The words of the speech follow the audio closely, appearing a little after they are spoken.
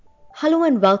Hello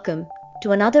and welcome to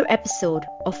another episode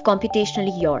of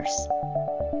Computationally Yours.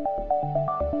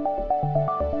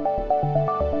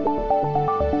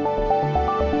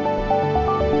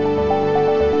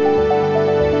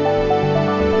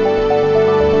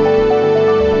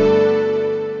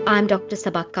 I'm Dr.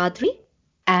 Sabak Kadri.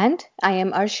 And I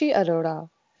am Arshi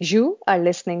Arora. You are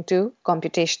listening to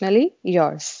Computationally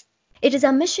Yours. It is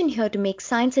our mission here to make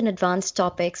science and advanced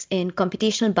topics in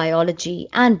computational biology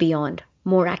and beyond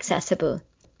more accessible.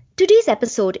 Today's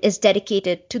episode is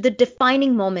dedicated to the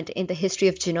defining moment in the history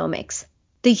of genomics,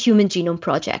 the Human Genome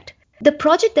Project. The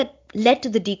project that led to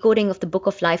the decoding of the Book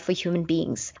of Life for human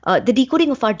beings, the decoding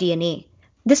of our DNA.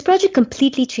 This project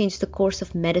completely changed the course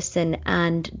of medicine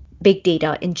and big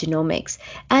data in genomics.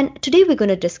 And today we're going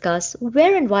to discuss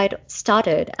where and why it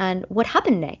started and what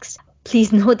happened next.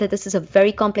 Please note that this is a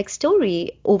very complex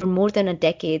story over more than a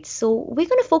decade, so we're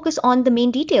going to focus on the main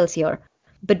details here.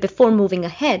 But before moving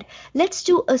ahead, let's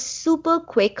do a super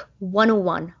quick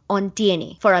 101 on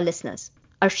DNA for our listeners.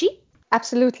 Arshi?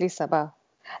 Absolutely, Sabah.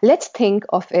 Let's think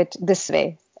of it this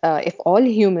way. If all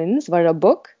humans were a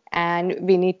book and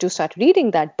we need to start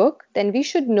reading that book, then we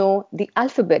should know the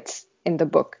alphabets in the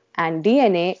book. And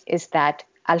DNA is that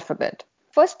alphabet.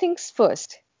 First things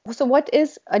first. So what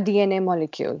is a DNA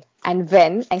molecule? And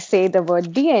when I say the word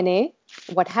DNA,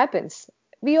 what happens?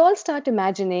 We all start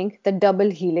imagining the double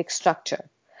helix structure.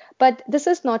 But this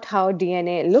is not how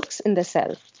DNA looks in the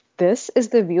cell. This is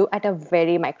the view at a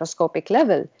very microscopic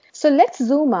level. So let's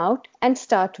zoom out and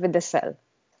start with the cell.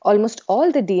 Almost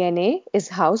all the DNA is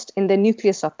housed in the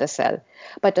nucleus of the cell,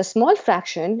 but a small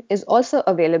fraction is also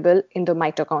available in the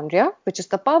mitochondria, which is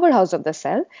the powerhouse of the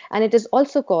cell, and it is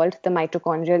also called the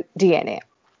mitochondrial DNA.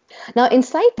 Now,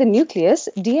 inside the nucleus,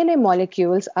 DNA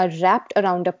molecules are wrapped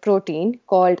around a protein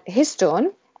called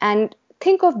histone, and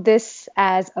think of this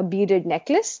as a beaded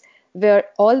necklace where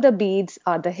all the beads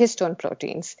are the histone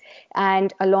proteins,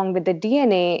 and along with the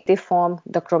DNA, they form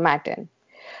the chromatin.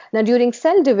 Now, during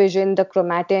cell division, the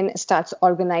chromatin starts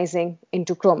organizing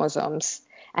into chromosomes.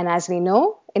 And as we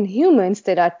know, in humans,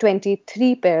 there are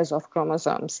 23 pairs of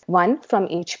chromosomes, one from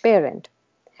each parent.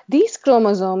 These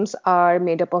chromosomes are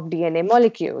made up of DNA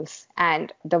molecules,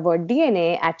 and the word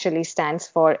DNA actually stands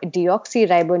for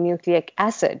deoxyribonucleic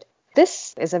acid.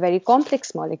 This is a very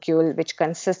complex molecule which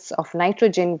consists of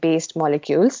nitrogen-based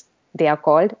molecules. They are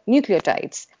called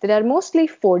nucleotides. There are mostly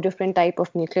 4 different types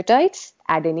of nucleotides: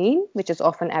 adenine, which is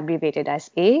often abbreviated as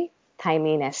A,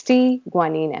 thymine as T,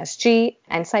 guanine as G,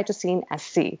 and cytosine as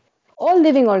C. All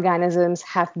living organisms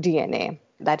have DNA.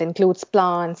 That includes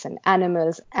plants and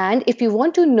animals. And if you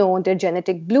want to know their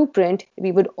genetic blueprint,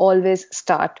 we would always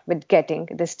start with getting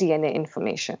this DNA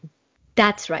information.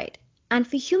 That's right. And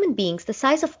for human beings, the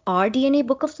size of our DNA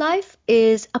book of life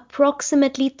is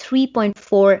approximately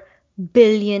 3.4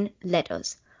 billion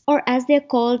letters, or as they're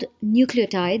called,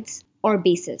 nucleotides or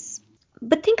bases.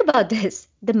 But think about this,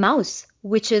 the mouse,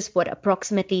 which is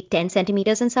approximately 10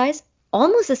 centimeters in size,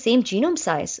 almost the same genome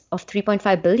size of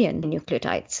 3.5 billion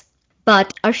nucleotides.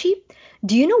 But Arshi,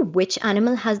 do you know which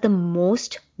animal has the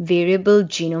most variable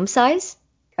genome size?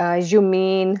 You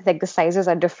mean like the sizes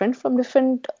are different from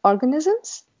different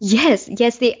organisms? Yes,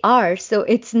 they are. So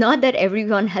it's not that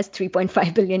everyone has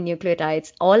 3.5 billion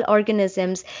nucleotides. All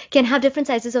organisms can have different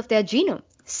sizes of their genome.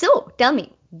 So tell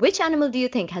me, which animal do you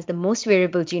think has the most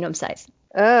variable genome size?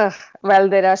 Ugh, well,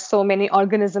 there are so many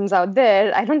organisms out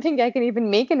there. I don't think I can even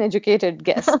make an educated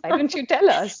guess. Why don't you tell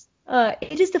us?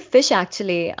 It is the fish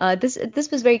actually.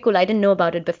 This was very cool. I didn't know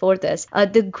about it before this.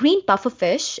 The green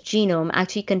pufferfish genome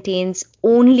actually contains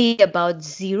only about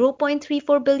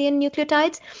 0.34 billion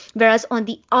nucleotides, whereas on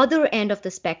the other end of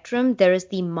the spectrum there is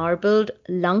the marbled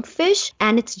lungfish,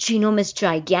 and its genome is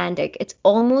gigantic. It's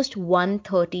almost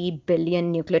 130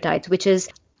 billion nucleotides, which is,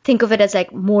 think of it as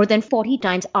like more than 40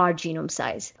 times our genome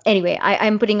size. Anyway,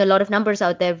 I'm putting a lot of numbers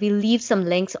out there. We'll leave some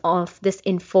links of this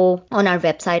info on our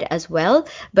website as well.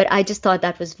 But I just thought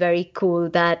that was very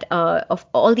cool that of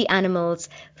all the animals,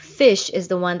 fish is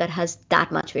the one that has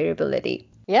that much variability.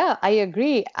 Yeah, I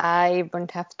agree. I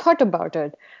wouldn't have thought about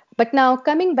it. But now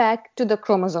coming back to the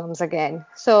chromosomes again.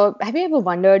 So, have you ever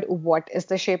wondered what is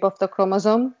the shape of the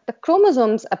chromosome? The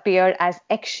chromosomes appear as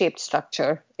X-shaped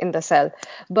structure in the cell,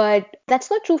 but that's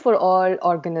not true for all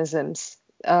organisms.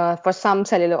 For some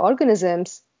cellular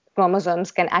organisms,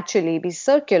 chromosomes can actually be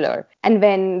circular. And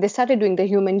when they started doing the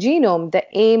human genome, the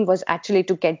aim was actually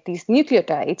to get these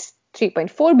nucleotides,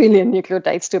 3.4 billion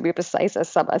nucleotides to be precise, as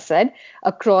Sabah said,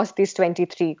 across these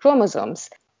 23 chromosomes.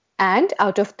 And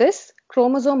out of this,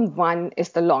 chromosome 1 is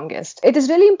the longest. It is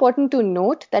really important to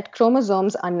note that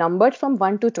chromosomes are numbered from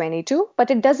 1 to 22, but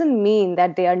it doesn't mean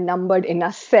that they are numbered in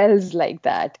our cells like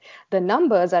that. The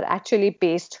numbers are actually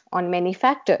based on many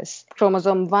factors.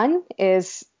 Chromosome 1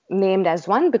 is named as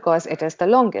 1 because it is the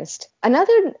longest.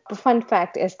 Another fun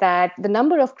fact is that the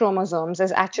number of chromosomes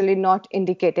is actually not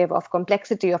indicative of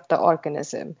complexity of the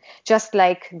organism, just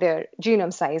like their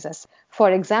genome sizes.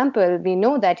 For example, we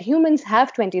know that humans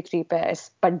have 23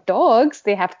 pairs, but dogs,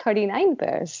 they have 39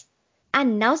 pairs.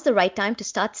 And now's the right time to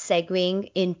start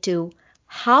segueing into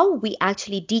how we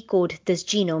actually decode this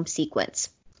genome sequence.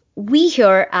 We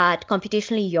here at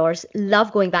Computationally Yours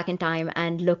love going back in time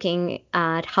and looking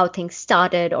at how things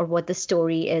started or what the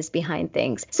story is behind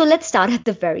things. So let's start at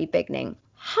the very beginning.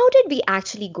 How did we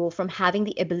actually go from having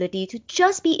the ability to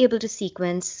just be able to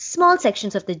sequence small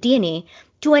sections of the DNA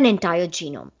to an entire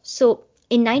genome? So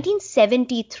in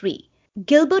 1973,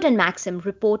 Gilbert and Maxim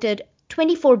reported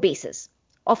 24 bases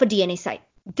of a DNA site.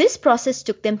 This process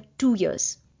took them 2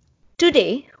 years.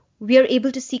 Today, we are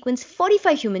able to sequence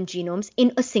 45 human genomes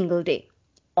in a single day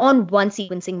on one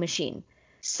sequencing machine.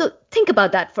 So think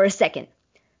about that for a second.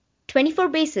 24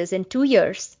 bases in 2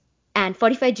 years and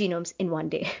 45 genomes in one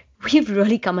day. We've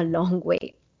really come a long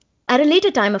way. At a later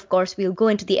time, of course, we'll go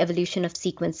into the evolution of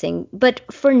sequencing. But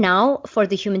for now, for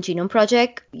the Human Genome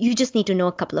Project, you just need to know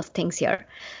a couple of things here.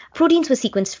 Proteins were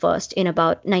sequenced first in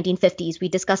about 1950s. We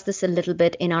discussed this a little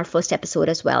bit in our first episode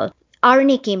as well.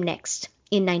 RNA came next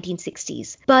in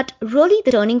 1960s. But really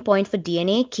the turning point for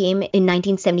DNA came in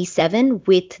 1977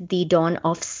 with the dawn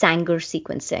of Sanger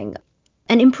sequencing.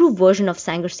 An improved version of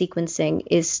Sanger sequencing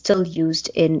is still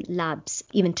used in labs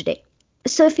even today.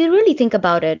 So if you really think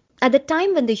about it, at the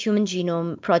time when the Human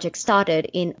Genome Project started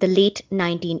in the late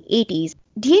 1980s,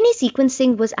 DNA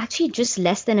sequencing was actually just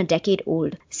less than a decade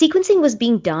old. Sequencing was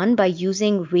being done by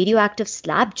using radioactive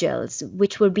slab gels,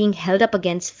 which were being held up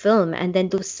against film, and then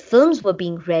those films were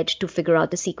being read to figure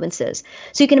out the sequences.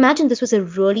 So you can imagine this was a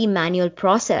really manual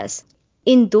process.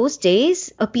 In those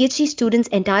days, a PhD student's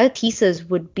entire thesis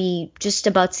would be just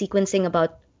about sequencing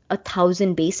about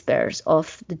 1,000 base pairs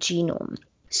of the genome.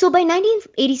 So by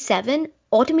 1987,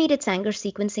 automated Sanger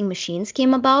sequencing machines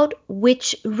came about,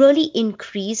 which really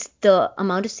increased the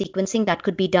amount of sequencing that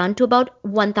could be done to about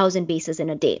 1,000 bases in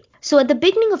a day. So at the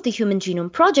beginning of the Human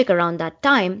Genome Project around that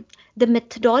time, the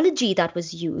methodology that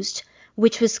was used,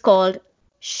 which was called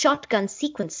shotgun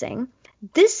sequencing,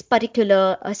 this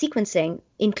particular sequencing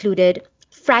included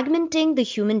fragmenting the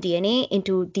human DNA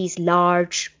into these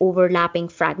large overlapping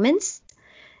fragments.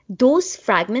 Those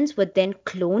fragments were then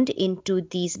cloned into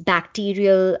these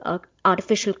bacterial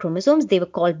artificial chromosomes. They were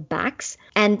called BACs.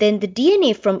 And then the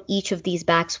DNA from each of these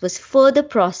BACs was further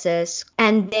processed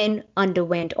and then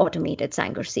underwent automated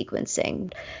Sanger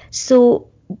sequencing. So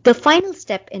the final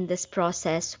step in this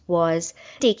process was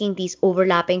taking these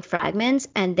overlapping fragments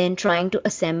and then trying to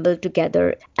assemble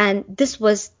together. And this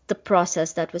was the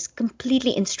process that was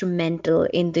completely instrumental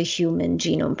in the Human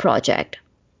Genome Project.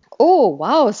 Oh,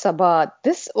 wow, Sabah.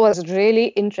 This was really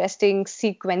interesting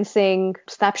sequencing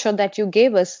snapshot that you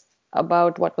gave us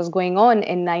about what was going on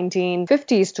in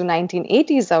 1950s to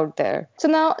 1980s out there. So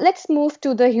now let's move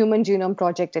to the Human Genome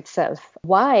Project itself.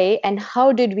 Why and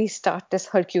how did we start this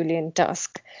Herculean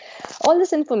task? All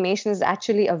this information is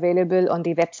actually available on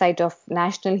the website of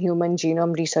National Human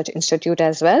Genome Research Institute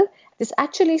as well. This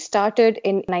actually started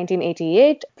in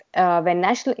 1988 when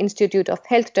National Institute of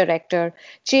Health Director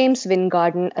James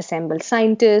Wingarden assembled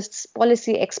scientists,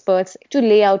 policy experts to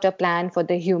lay out a plan for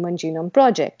the Human Genome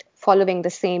Project. Following the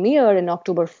same year, in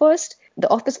October 1st, the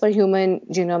Office for Human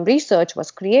Genome Research was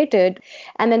created.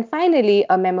 And then finally,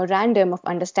 a memorandum of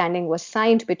understanding was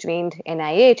signed between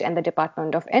NIH and the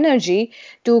Department of Energy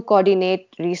to coordinate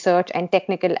research and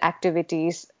technical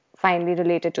activities finally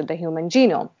related to the human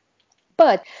genome.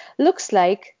 But looks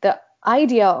like the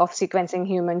idea of sequencing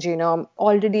human genome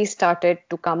already started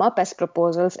to come up as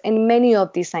proposals in many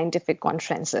of these scientific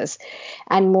conferences.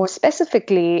 And more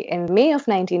specifically, in May of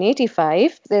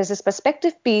 1985, there's this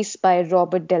perspective piece by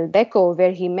Robert Del Becco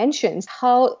where he mentions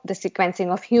how the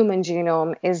sequencing of human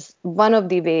genome is one of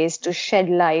the ways to shed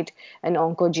light on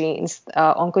oncogenes.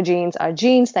 Oncogenes are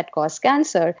genes that cause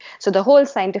cancer. So the whole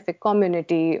scientific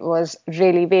community was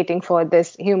really waiting for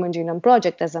this Human Genome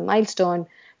Project as a milestone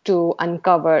to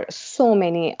uncover so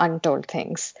many untold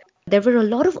things. There were a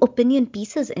lot of opinion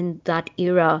pieces in that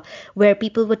era where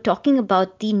people were talking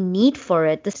about the need for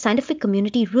it. The scientific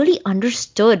community really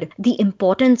understood the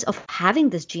importance of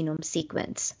having this genome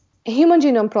sequence. Human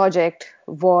Genome Project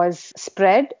was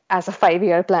spread as a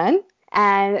 5-year plan.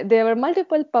 And there were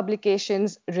multiple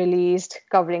publications released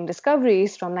covering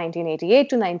discoveries from 1988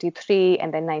 to 93,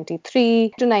 and then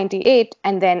 93 to 98.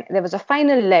 And then there was a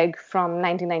final leg from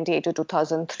 1998 to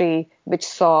 2003, which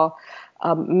saw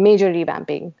a major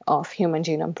revamping of Human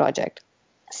Genome Project.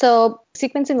 So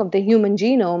sequencing of the human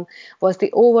genome was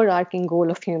the overarching goal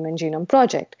of Human Genome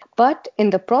Project. But in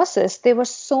the process, there were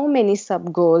so many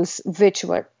sub-goals which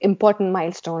were important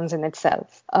milestones in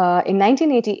itself. In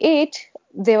 1988,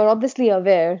 they were obviously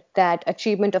aware that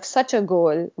achievement of such a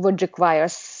goal would require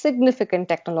significant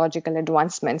technological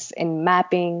advancements in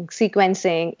mapping,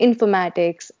 sequencing,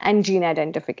 informatics, and gene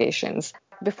identifications.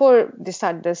 Before they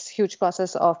started this huge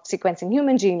process of sequencing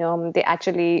human genome, they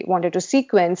actually wanted to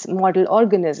sequence model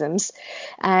organisms.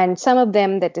 And some of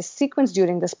them that is sequenced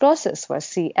during this process were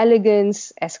C.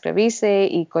 elegans, S. cerevisiae,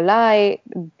 E. coli,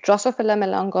 Drosophila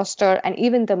melanogaster, and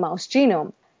even the mouse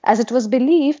genome, as it was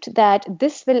believed that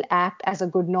this will act as a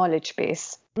good knowledge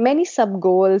base. Many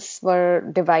sub-goals were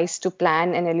devised to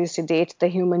plan and elucidate the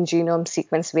human genome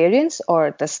sequence variants,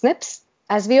 or the SNPs.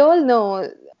 As we all know,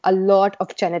 a lot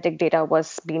of genetic data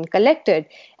was being collected,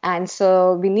 and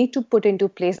so we need to put into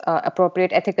place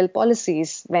appropriate ethical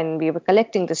policies when we were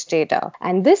collecting this data.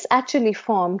 And this actually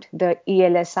formed the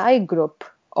ELSI group,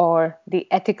 or the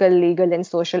Ethical, Legal, and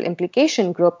Social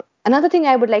Implication Group. Another thing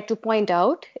I would like to point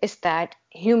out is that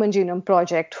Human Genome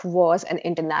Project was an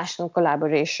international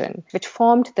collaboration which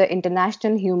formed the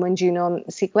International Human Genome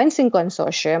Sequencing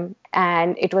Consortium,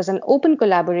 and it was an open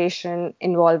collaboration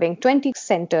involving 20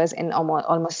 centers in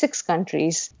almost 6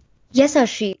 countries. Yes,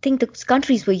 Arshi. I think those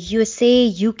countries were USA,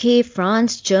 UK,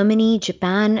 France, Germany,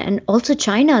 Japan, and also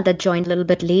China that joined a little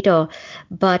bit later.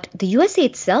 But the USA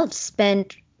itself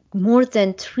spent more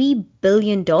than $3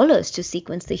 billion to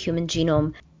sequence the human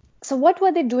genome. So what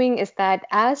were they doing is that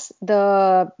as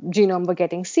the genome were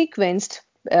getting sequenced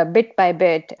bit by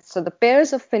bit, so the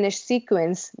pairs of finished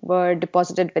sequence were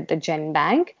deposited with the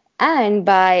GenBank. And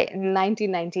by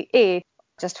 1998,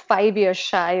 just 5 years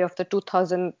shy of the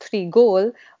 2003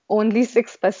 goal, only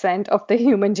 6% of the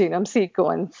human genome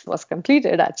sequence was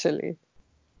completed, actually.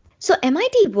 So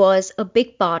MIT was a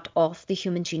big part of the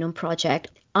Human Genome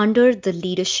Project under the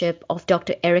leadership of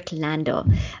Dr. Eric Lander.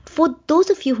 For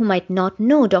those of you who might not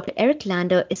know, Dr. Eric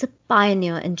Lander is a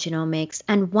pioneer in genomics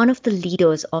and one of the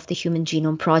leaders of the Human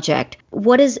Genome Project.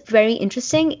 What is very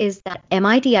interesting is that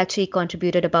MIT actually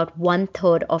contributed about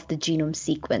 1/3 of the genome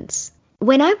sequence.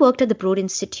 When I worked at the Broad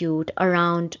Institute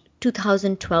around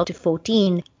 2012 to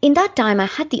 14. In that time, I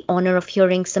had the honor of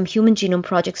hearing some Human Genome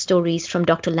Project stories from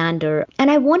Dr. Lander, and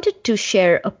I wanted to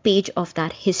share a page of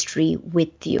that history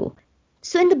with you.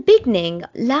 So in the beginning,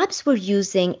 labs were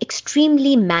using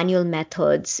extremely manual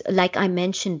methods, like I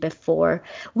mentioned before,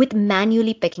 with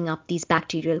manually picking up these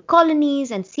bacterial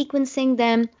colonies and sequencing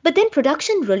them. But then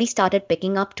production really started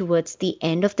picking up towards the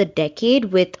end of the decade,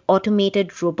 with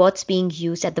automated robots being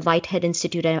used at the Whitehead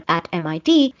Institute at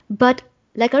MIT. But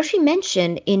like Arshi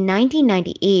mentioned, in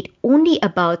 1998, only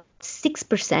about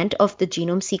 6% of the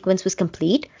genome sequence was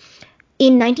complete.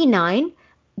 In 1999,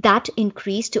 that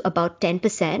increased to about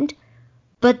 10%.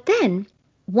 But then,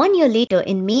 1 year later,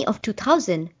 in May of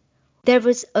 2000, there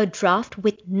was a draft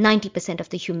with 90% of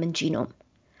the human genome.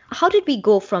 How did we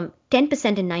go from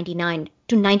 10% in 99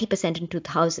 to 90% in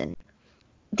 2000?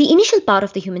 The initial part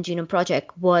of the Human Genome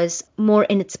Project was more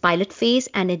in its pilot phase,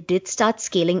 and it did start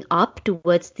scaling up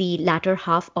towards the latter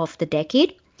half of the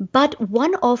decade. But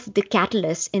one of the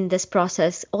catalysts in this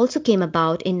process also came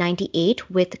about in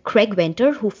 98 with Craig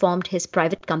Venter, who formed his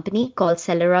private company called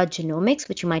Celera Genomics,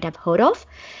 which you might have heard of.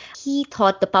 He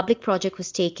thought the public project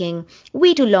was taking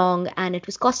way too long and it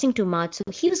was costing too much, so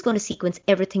he was going to sequence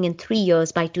everything in 3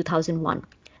 years by 2001.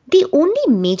 The only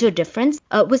major difference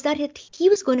was that he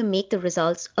was going to make the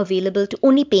results available to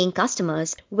only paying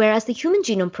customers, whereas the Human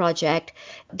Genome Project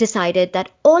decided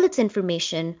that all its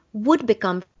information would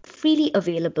become freely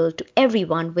available to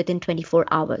everyone within 24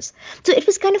 hours. So it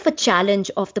was kind of a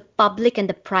challenge of the public and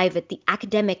the private, the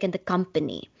academic and the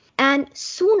company. And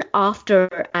soon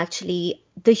after, actually,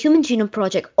 the Human Genome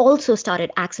Project also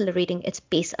started accelerating its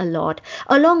pace a lot,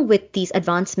 along with these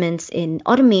advancements in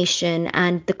automation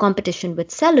and the competition with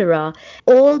Celera,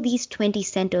 all these 20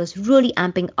 centers really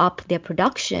amping up their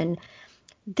production.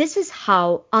 This is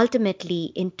how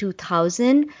ultimately in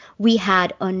 2000, we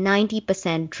had a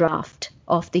 90% draft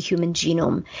of the human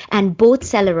genome, and both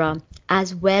Celera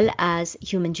as well as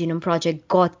Human Genome Project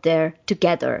got there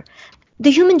together. The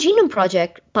Human Genome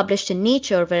Project published in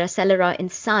Nature, whereas Celera in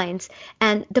Science,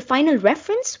 and the final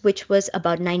reference, which was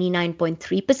about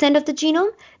 99.3% of the genome,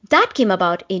 that came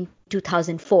about in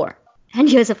 2004. And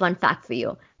here's a fun fact for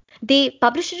you. They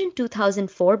published it in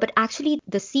 2004, but actually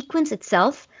the sequence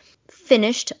itself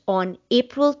finished on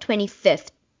April 25th,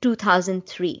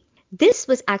 2003. This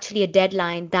was actually a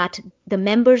deadline that the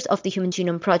members of the Human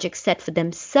Genome Project set for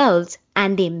themselves,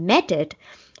 and they met it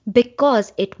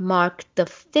because it marked the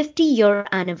 50-year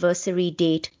anniversary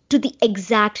date to the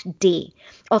exact day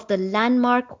of the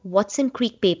landmark Watson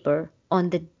Crick paper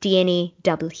on the DNA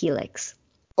double helix.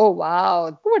 Oh,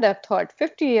 wow. Who would have thought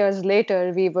 50 years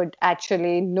later we would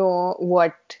actually know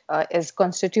what is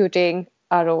constituting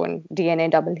our own DNA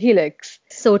double helix?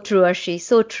 So true, Arshi,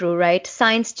 so true, right?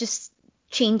 Science just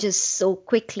changes so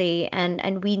quickly,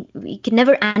 and we can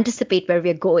never anticipate where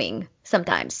we're going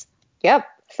sometimes. Yep.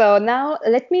 So now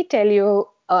let me tell you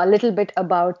a little bit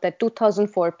about the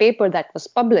 2004 paper that was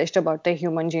published about the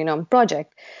Human Genome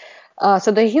Project.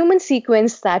 So the human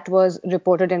sequence that was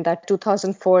reported in that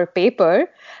 2004 paper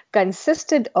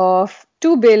consisted of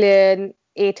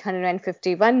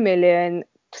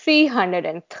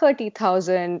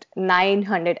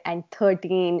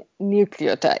 2,851,330,913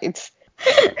 nucleotides.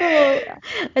 Oh,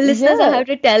 listeners, I Yeah. have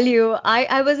to tell you,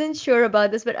 I wasn't sure about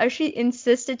this, but Arshi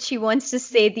insisted she wants to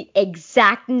say the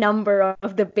exact number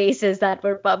of the bases that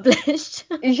were published.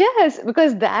 Yes,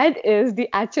 because that is the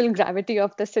actual gravity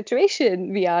of the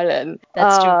situation we are in.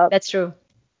 That's true. That's true.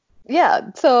 Yeah,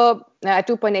 so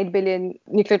 2.8 billion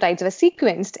nucleotides were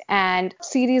sequenced, and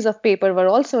series of paper were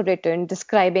also written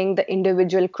describing the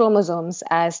individual chromosomes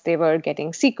as they were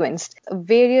getting sequenced.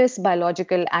 Various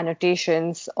biological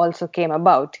annotations also came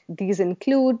about. These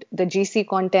include the GC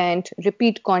content,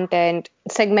 repeat content,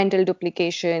 segmental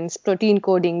duplications, protein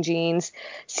coding genes,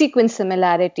 sequence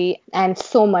similarity, and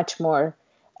so much more.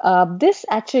 This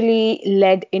actually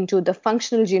led into the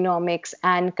functional genomics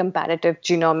and comparative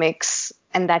genomics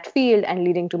and that field, and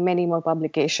leading to many more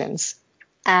publications.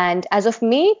 And as of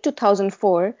May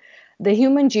 2004, the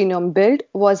human genome build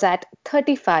was at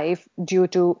 35 due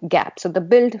to gaps. So the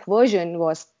build version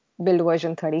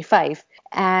 35.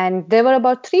 And there were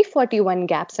about 341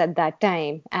 gaps at that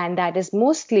time. And that is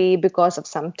mostly because of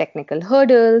some technical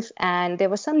hurdles. And there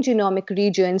were some genomic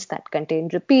regions that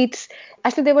contained repeats.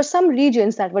 Actually, there were some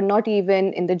regions that were not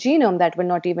even in the genome, that were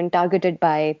not even targeted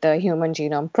by the Human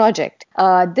Genome Project.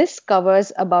 This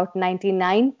covers about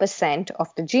 99% of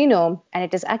the genome, and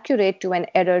it is accurate to an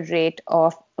error rate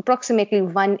of approximately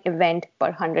one event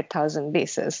per 100,000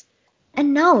 bases.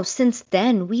 And now, since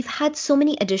then, we've had so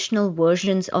many additional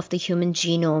versions of the human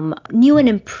genome, new and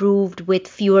improved with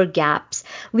fewer gaps.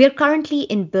 We are currently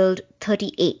in build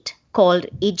 38, called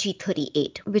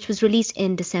AG38, which was released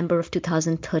in December of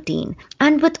 2013.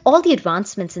 And with all the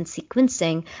advancements in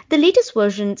sequencing, the latest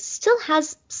version still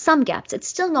has some gaps. It's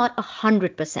still not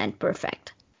 100%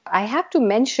 perfect. I have to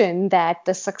mention that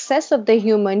the success of the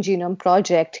Human Genome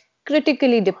Project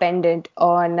critically dependent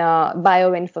on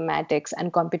bioinformatics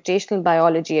and computational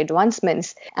biology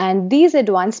advancements. And these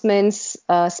advancements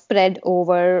spread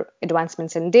over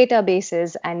advancements in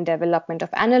databases and development of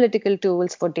analytical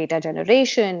tools for data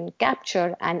generation,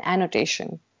 capture, and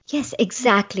annotation. Yes,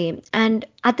 exactly. And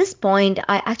at this point,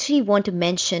 I actually want to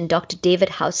mention Dr. David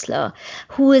Hausler,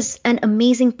 who is an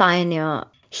amazing pioneer.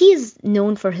 He is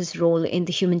known for his role in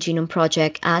the Human Genome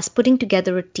Project as putting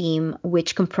together a team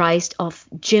which comprised of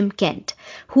Jim Kent,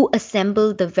 who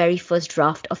assembled the very first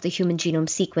draft of the human genome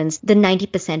sequence, the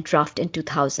 90% draft in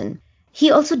 2000.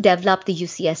 He also developed the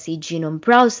UCSC Genome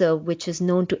Browser, which is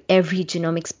known to every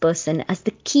genomics person as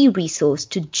the key resource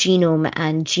to genome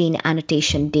and gene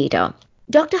annotation data.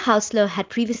 Dr. Hausler had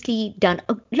previously done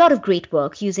a lot of great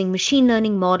work using machine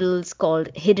learning models called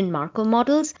hidden Markov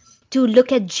models to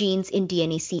look at genes in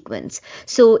DNA sequence.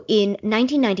 So in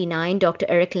 1999, Dr.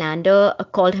 Eric Lander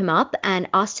called him up and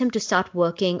asked him to start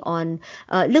working on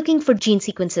looking for gene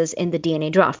sequences in the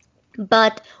DNA draft.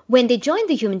 But when they joined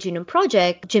the Human Genome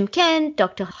Project, Jim Kent,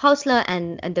 Dr. Hausler,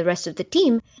 and the rest of the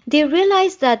team, they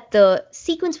realized that the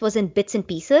sequence was in bits and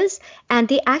pieces, and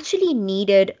they actually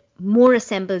needed more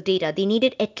assembled data. They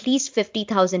needed at least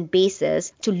 50,000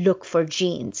 bases to look for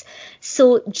genes.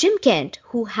 So Jim Kent,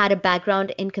 who had a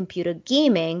background in computer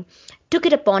gaming, took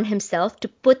it upon himself to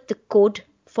put the code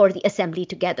for the assembly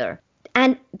together.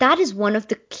 And that is one of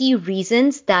the key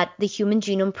reasons that the Human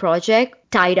Genome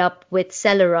Project tied up with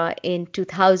Celera in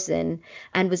 2000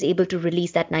 and was able to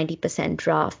release that 90%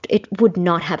 draft. It would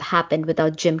not have happened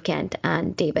without Jim Kent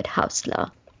and David Hausler.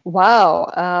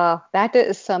 Wow, that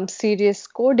is some serious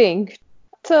coding.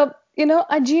 So,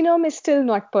 our genome is still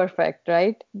not perfect,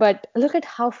 right? But look at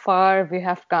how far we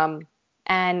have come.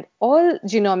 And all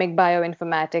genomic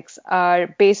bioinformatics are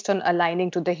based on aligning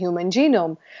to the human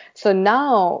genome. So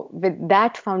now, with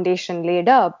that foundation laid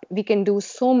up, we can do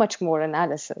so much more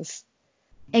analysis.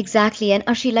 Exactly. And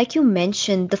Arshi, like you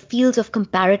mentioned, the fields of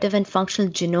comparative and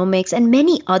functional genomics and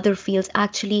many other fields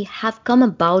actually have come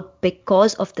about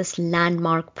because of this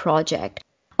landmark project.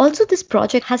 Also, this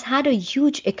project has had a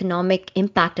huge economic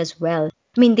impact as well.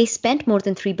 I mean, they spent more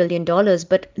than $3 billion,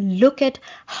 but look at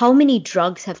how many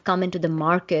drugs have come into the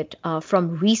market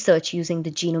from research using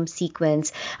the genome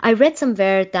sequence. I read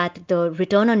somewhere that the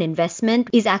return on investment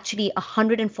is actually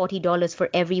 $140 for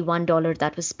every $1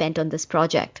 that was spent on this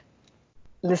project.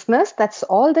 Listeners, that's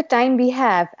all the time we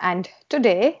have. And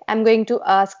today I'm going to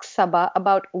ask Sabah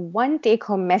about one take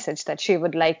home message that she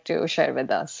would like to share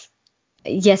with us.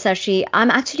 Yes, Arshi,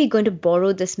 I'm actually going to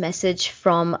borrow this message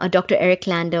from Dr. Eric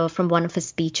Lander from one of his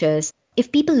speeches.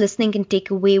 If people listening can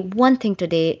take away one thing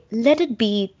today, let it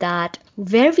be that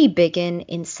where we begin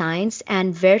in science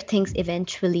and where things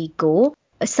eventually go,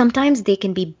 sometimes they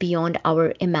can be beyond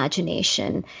our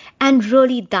imagination. And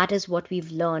really, that is what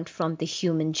we've learned from the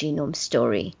human genome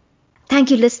story. Thank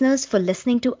you, listeners, for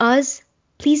listening to us.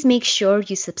 Please make sure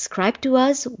you subscribe to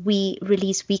us. We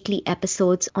release weekly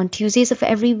episodes on Tuesdays of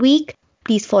every week.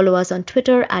 Please follow us on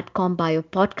Twitter at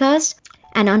ComBioPodcast.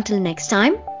 And until next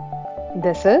time,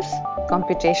 This is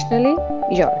Computationally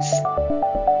Yours.